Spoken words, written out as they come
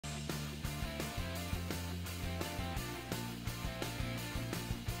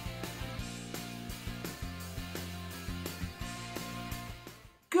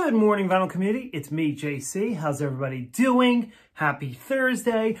Good morning, Vinyl Community. It's me, JC. How's everybody doing? Happy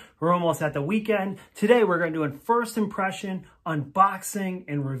Thursday. We're almost at the weekend. Today, we're going to do a first impression, unboxing,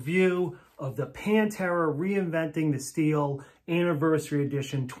 and review of the Pantera Reinventing the Steel Anniversary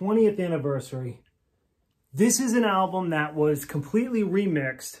Edition, 20th anniversary. This is an album that was completely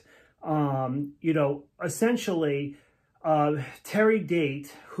remixed. Essentially, Terry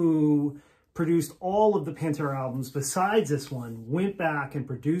Date, who produced all of the Pantera albums besides this one, went back and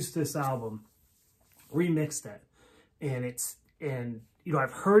produced this album, remixed it. And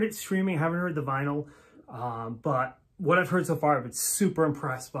I've heard it streaming, haven't heard the vinyl, but what I've heard so far, I've been super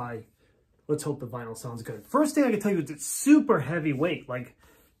impressed by. Let's hope the vinyl sounds good. First thing I can tell you is it's super heavyweight. Like,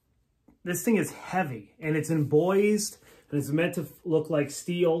 this thing is heavy and it's embossed and it's meant to look like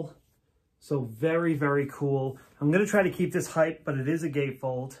steel. So very, very cool. I'm going to try to keep this hype, but it is a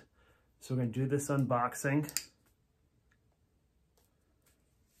gatefold. So we're going to do this unboxing.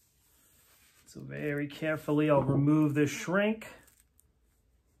 So very carefully, I'll remove the shrink.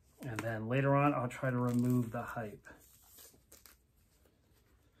 And then later on, I'll try to remove the hype.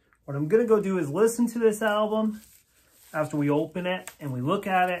 What I'm going to go do is listen to this album after we open it and we look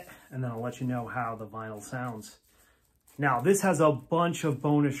at it. And then I'll let you know how the vinyl sounds. Now, this has a bunch of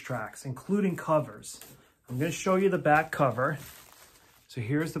bonus tracks, including covers. I'm going to show you the back cover. So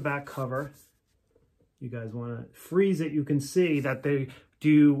here's the back cover. You guys want to freeze it, you can see that they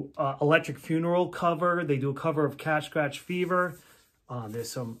do Electric Funeral cover. They do a cover of Cat Scratch Fever. There's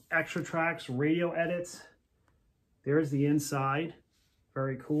some extra tracks, radio edits. There's the inside.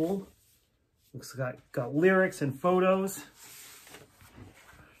 Very cool. Looks like got lyrics and photos.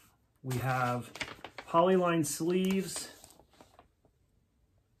 We have polyline sleeves,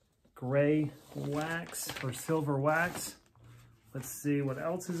 gray wax or silver wax. Let's see what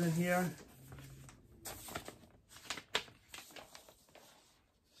else is in here.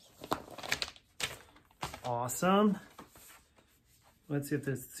 Awesome. Let's see if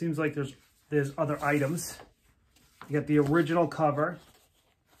this seems like there's other items. You got the original cover.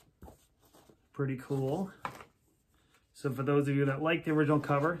 Pretty cool. So for those of you that like the original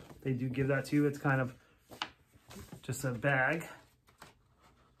cover, they do give that to you. It's kind of just a bag.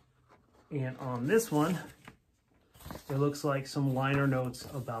 And on this one, it looks like some liner notes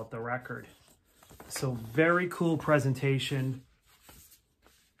about the record. So very cool presentation.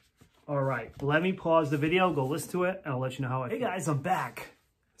 All right, let me pause the video, go listen to it, and I'll let you know how I feel. Hey guys, I'm back.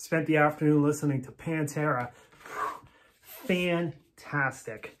 Spent the afternoon listening to Pantera.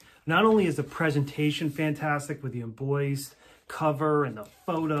 Fantastic. Not only is the presentation fantastic with the embossed cover and the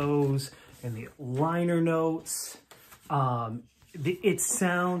photos and the liner notes, it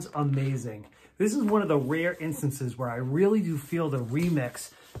sounds amazing. This is one of the rare instances where I really do feel the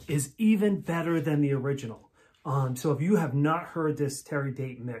remix is even better than the original. So if you have not heard this Terry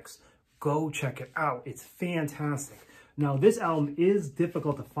Date mix, go check it out. It's fantastic. Now, this album is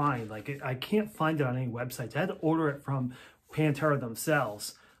difficult to find. Like, I can't find it on any websites. I had to order it from Pantera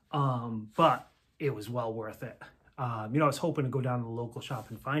themselves, but it was well worth it. I was hoping to go down to the local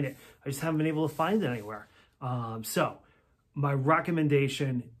shop and find it. I just haven't been able to find it anywhere. So my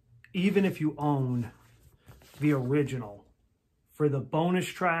recommendation, even if you own the original, for the bonus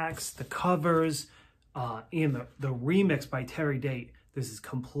tracks, the covers, and the remix by Terry Date, this is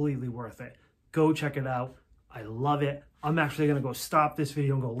completely worth it. Go check it out. I love it. I'm actually going to go stop this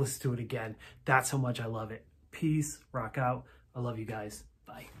video and go listen to it again. That's how much I love it. Peace, rock out. I love you guys.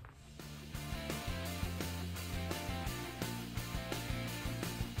 Bye.